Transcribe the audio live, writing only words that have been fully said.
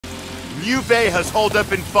Liu Bei has holed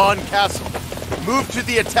up in Fan Castle. Move to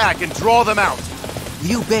the attack and draw them out.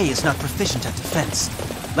 Liu Bei is not proficient at defense.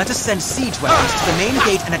 Let us send siege weapons to the main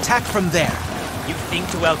gate and attack from there. You think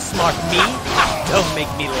to outsmart me? Don't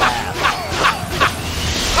make me laugh.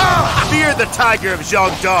 Fear the tiger of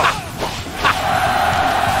Jiangdong.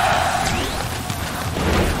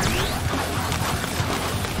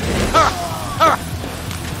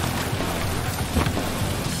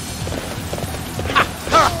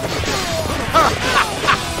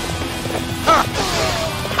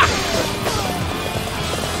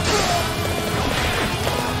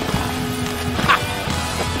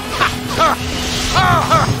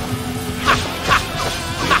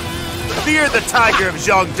 Fear the tiger of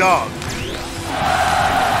Jiangdong.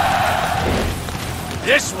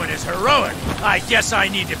 This one is heroic. I guess I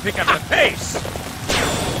need to pick up the pace.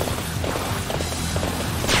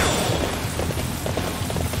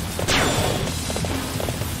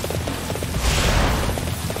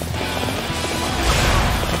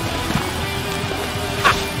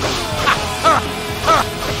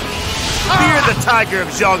 Fear the tiger of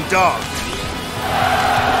Jiangdong.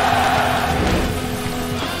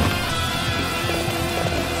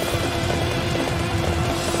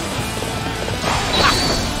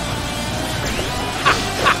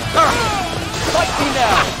 Fight me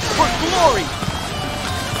now, for glory!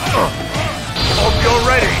 Hope you're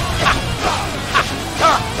ready.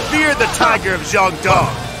 Fear the tiger of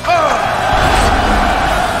Jiangdong.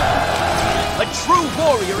 A true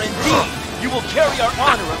warrior indeed! You will carry our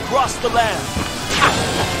honor across the land.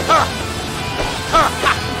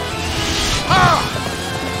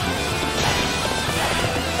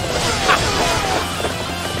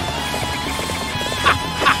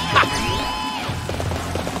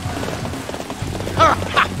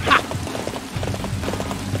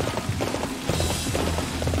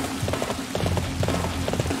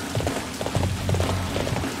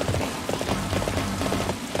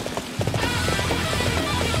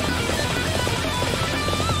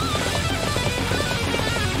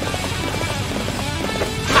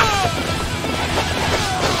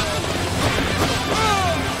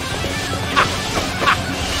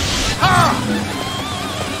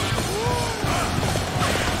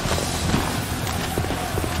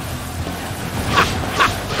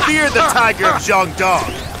 Fear the tiger of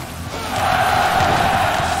Jiangdong.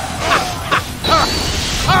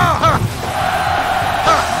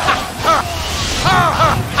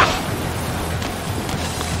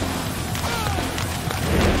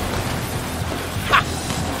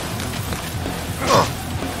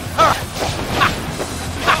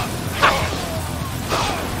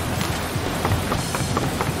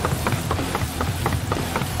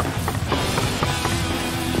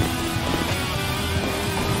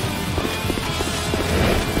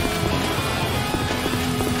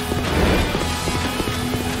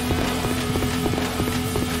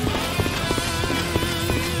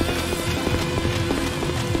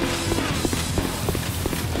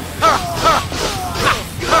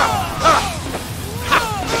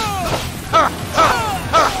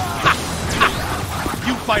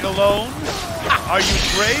 Fight alone? Are you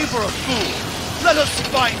brave or a fool? Let us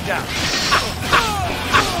find out!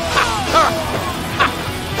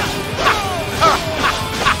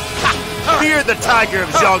 Fear the tiger of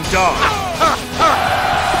Jiangdong.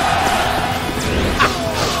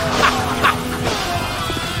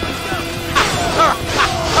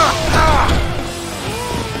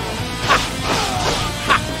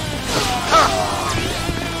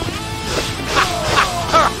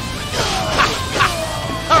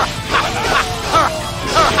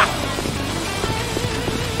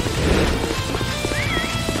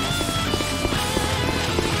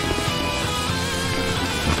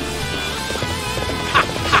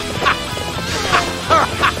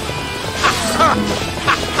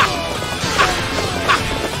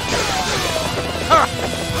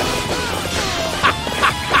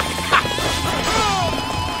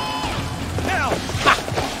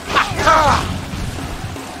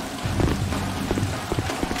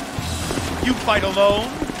 You fight alone?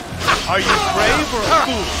 Are you brave or a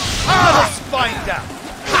fool? Let us find out!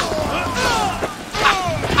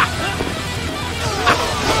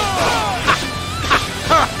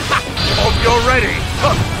 Hope you're ready.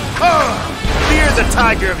 Fear the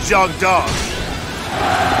tiger of Jiangdong.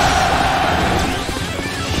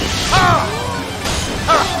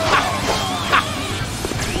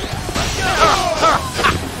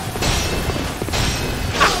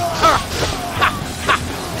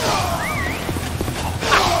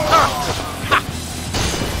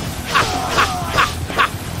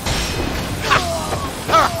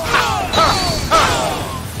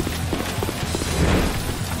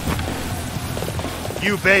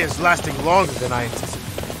 Liu Bei is lasting longer than I anticipated.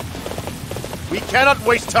 We cannot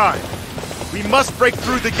waste time. We must break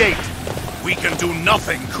through the gate. We can do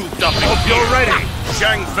nothing cooped up in Hope here. you're ready.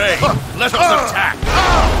 Zhang Fei, let us attack.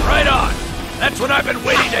 Right on. That's what I've been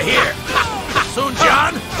waiting to hear. Sun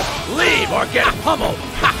Jian, leave or get pummeled.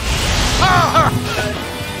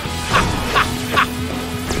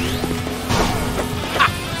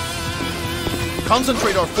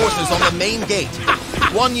 Concentrate our forces on the main gate.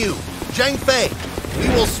 Guan Yu, Zhang Fei, we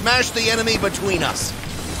will smash the enemy between us.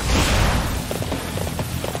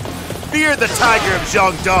 Fear the tiger of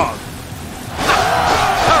Jiangdong.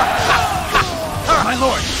 My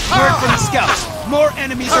lord, word from the scouts. More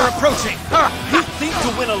enemies are approaching. You think to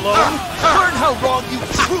win alone? Learn how wrong you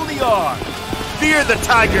truly are. Fear the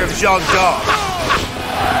tiger of Jiangdong.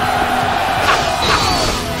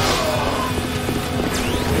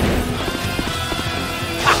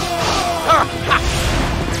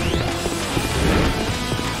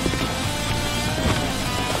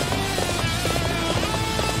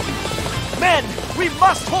 Men, we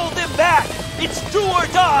must hold them back. It's do or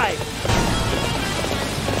die.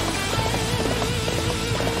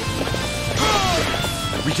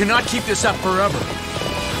 We cannot keep this up forever.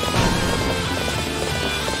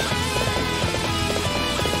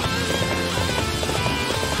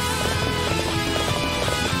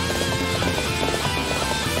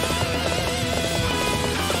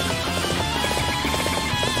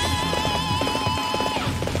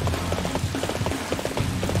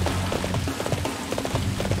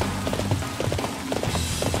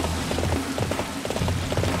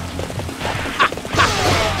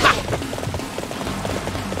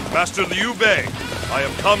 Master Liu Bei, I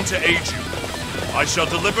have come to aid you. I shall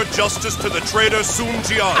deliver justice to the traitor Sun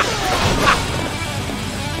Jian.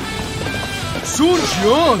 Sun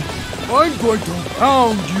Jian, I'm going to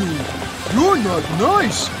pound you. You're not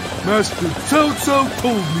nice. Master Cao Cao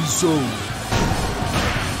told me so.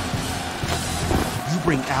 You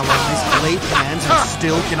bring allies, lay plans, and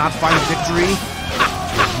still cannot find victory?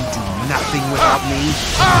 You do nothing without me?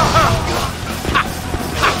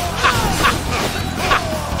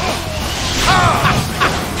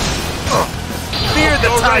 Fear the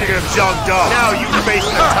tiger of Jiangdong. Now you face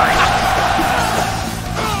the tiger.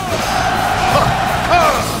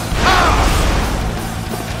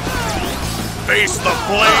 Face the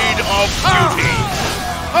blade of beauty.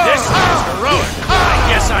 This is heroic. I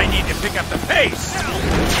guess I need to pick up the pace.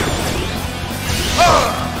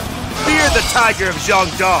 Fear the tiger of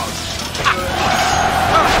Jiangdong.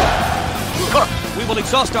 We will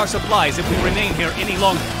exhaust our supplies if we remain here any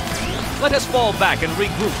longer. Let us fall back and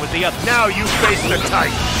regroup with the others. Now you face the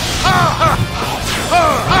tiger.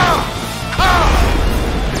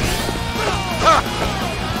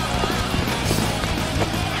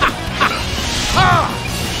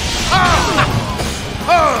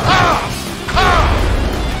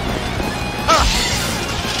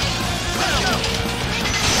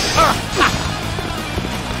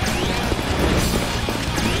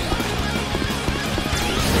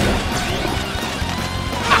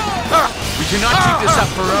 We cannot keep this up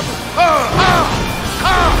forever.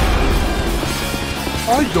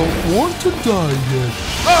 I don't want to die yet.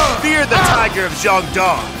 Fear the tiger of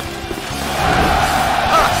Jiangdong.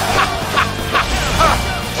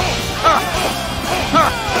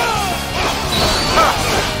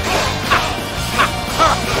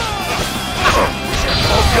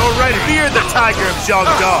 Hope you're ready. Fear the tiger of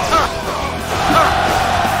Jiangdong.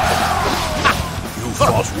 You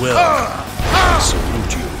fought well. I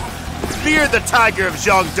salute you. Fear the tiger of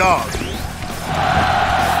Jiangdong.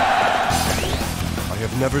 I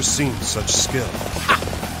have never seen such skill.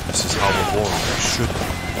 This is how a warrior should be.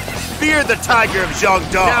 Fear the tiger of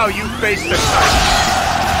Jiangdong. Now you face the tiger.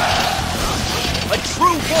 A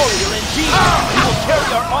true warrior indeed. You will carry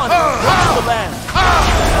our honor across the land.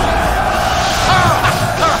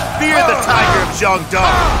 Fear the tiger of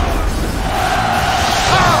Jiangdong.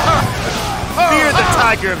 Fear the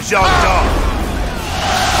tiger of Jiangdong.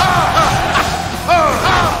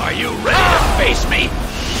 Are you ready to face me?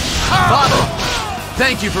 Father,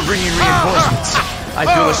 thank you for bringing reinforcements. I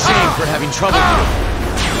feel ashamed for having troubled you.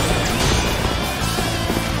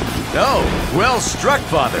 Oh, well struck,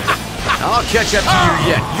 Father. I'll catch up to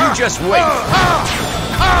you yet. You just wait.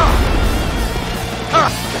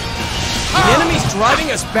 The enemy's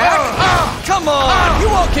driving us back? Come on! You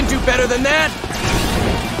all can do better than that!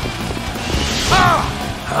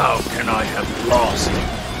 How can I have lost?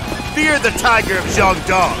 Fear the tiger of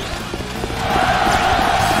Jiangdong.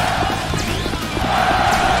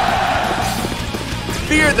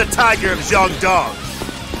 Fear the tiger of Jiangdong.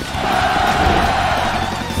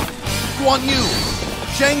 Guan Yu,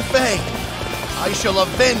 Zhang Fei, I shall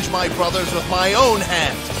avenge my brothers with my own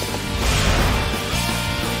hand.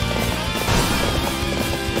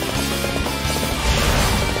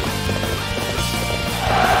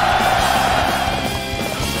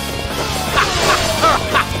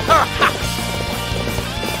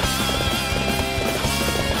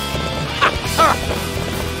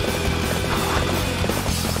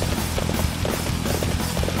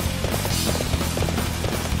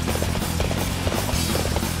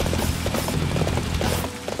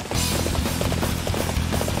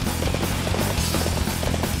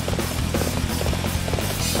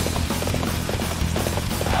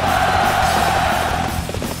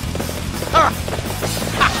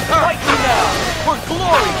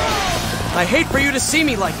 I hate for you to see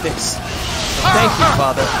me like this. Thank you,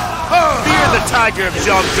 Father. Fear the tiger of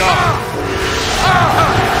Jiangdong.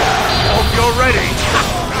 Hope you're ready.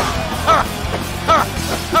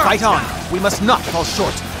 Fight on. We must not fall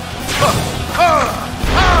short.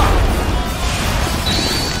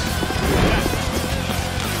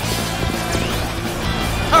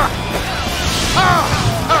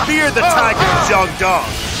 Fear the tiger of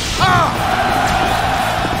Jiangdong.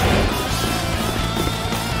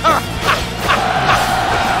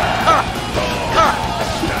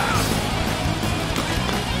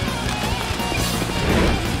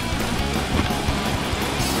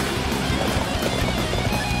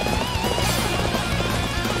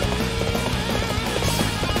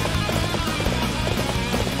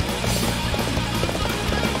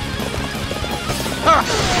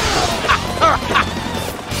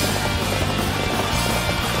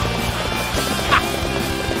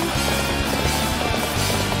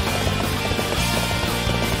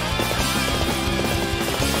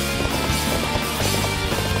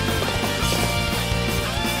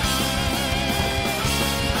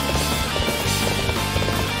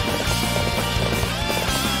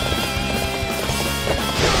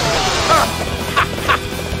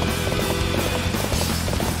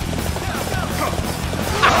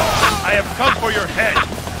 I have come for your head.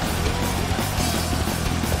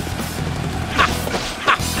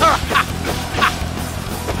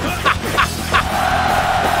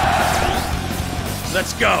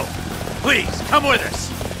 Let's go. Please, come with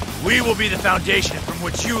us. We will be the foundation from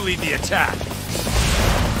which you lead the attack.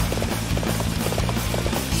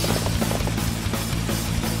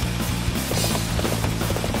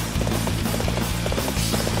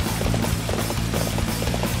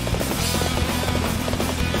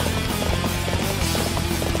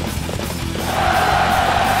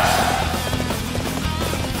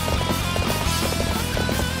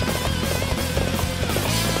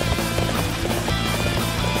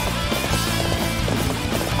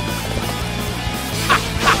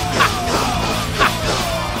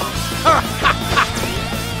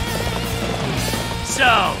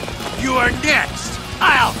 So, you are next.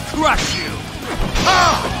 I'll crush you.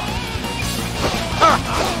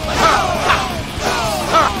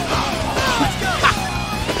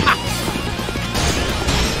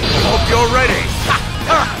 Hope you're ready.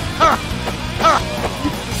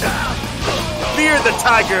 Fear the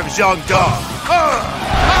tiger of Jiangdong.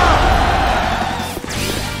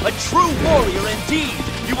 A true warrior indeed!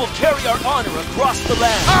 You will carry our honor across the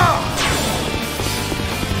land!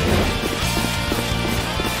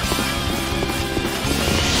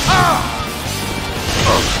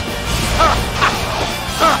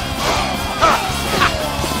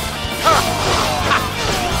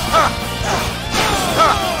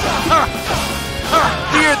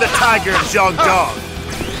 Fear the tiger of Jiangdong.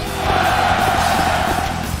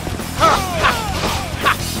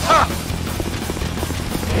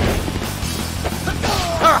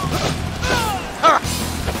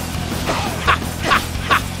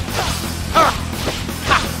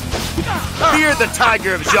 Fear the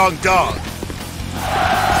tiger of Jiangdong.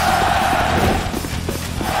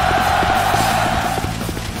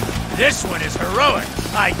 This one is heroic.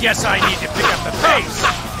 I guess I need to pick up the pace.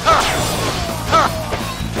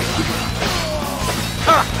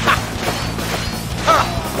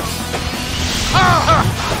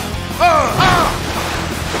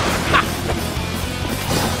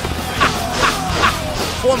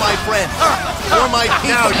 For my friends, for my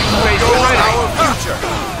people, Now you face for ready. our future.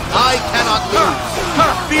 I cannot lose.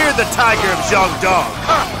 Fear the tiger of Jiangdong.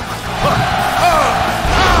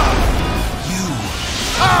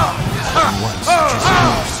 Once just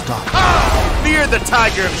won't stop. Fear the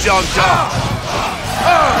tiger of Jiangdong.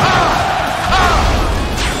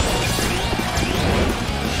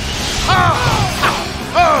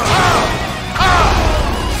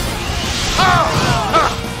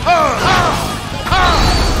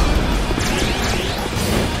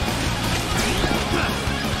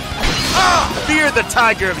 Fear the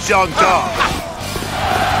tiger of Jiangdong!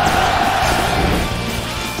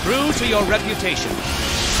 True to your reputation,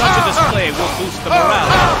 such a display will boost the morale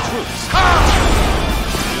of our troops.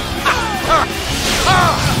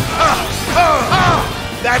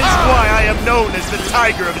 That is why I am known as the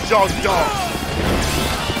Tiger of Jiangdong!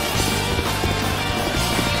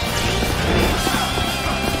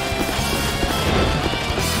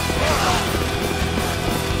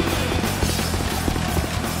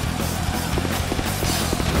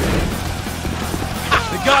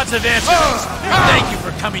 The gods have answered us. Thank you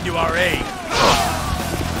for coming to our aid.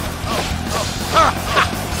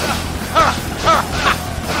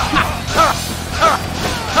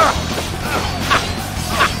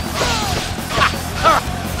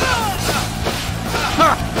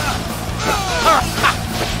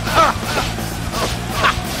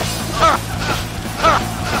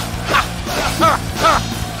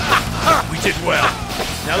 We did well.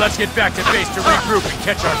 Now let's get back to base to regroup and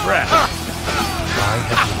catch our breath. I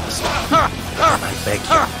have lost. And I beg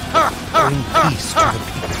you, bring peace to the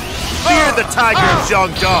people. Fear the Tiger of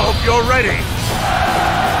Jiangdong! Hope you're ready!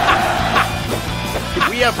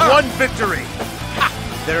 We have one victory!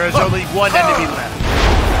 There is only one enemy left.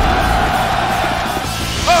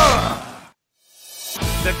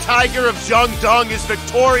 The Tiger of Jiangdong is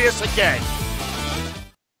victorious again!